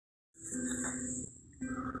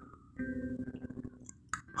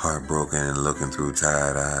Heartbroken and looking through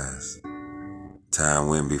tired eyes. Time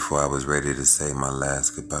went before I was ready to say my last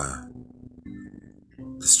goodbye.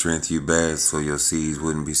 The strength you bared so your seeds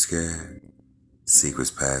wouldn't be scared.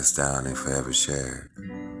 Secrets passed down and forever shared.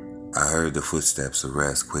 I heard the footsteps of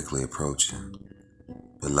rest quickly approaching.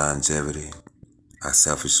 But longevity, I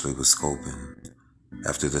selfishly was scoping.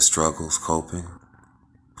 After the struggles coping,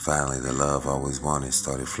 finally the love I always wanted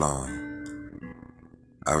started flowing.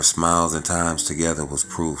 Our smiles and times together was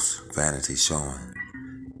proofs, vanity showing.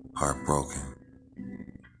 Heartbroken,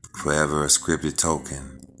 forever a scripted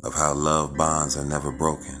token of how love bonds are never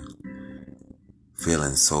broken.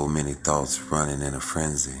 Feeling so many thoughts running in a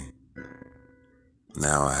frenzy.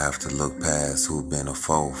 Now I have to look past who've been a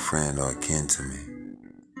foe, friend, or kin to me.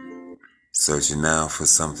 Searching now for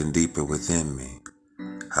something deeper within me.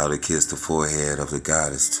 How to kiss the forehead of the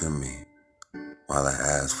goddess to me. While I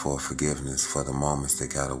ask for forgiveness for the moments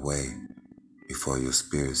that got away before your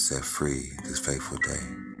spirit set free this fateful day.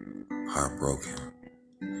 Heartbroken.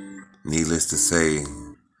 Needless to say,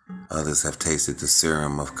 others have tasted the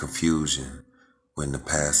serum of confusion when the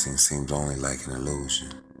passing seems only like an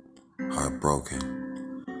illusion.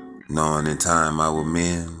 Heartbroken. Knowing in time I will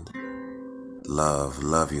mend.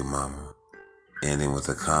 Love you, mama. Ending with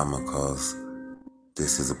a comma cause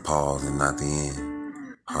this is a pause and not the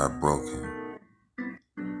end. Heartbroken.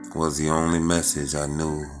 Was the only message I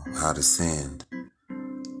knew how to send.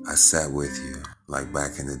 I sat with you like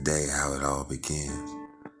back in the day how it all begins.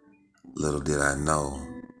 Little did I know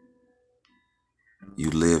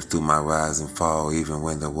you lived through my rise and fall even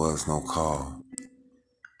when there was no call.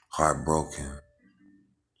 Heartbroken.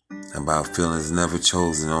 About feelings never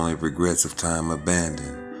chosen, only regrets of time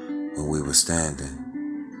abandoned when we were standing.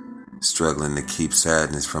 Struggling to keep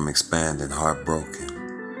sadness from expanding. Heartbroken.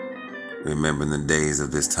 Remembering the days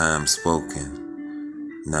of this time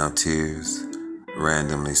spoken. Now tears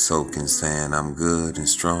randomly soaking, saying I'm good and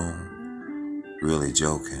strong. Really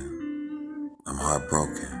joking. I'm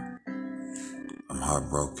heartbroken. I'm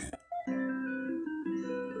heartbroken.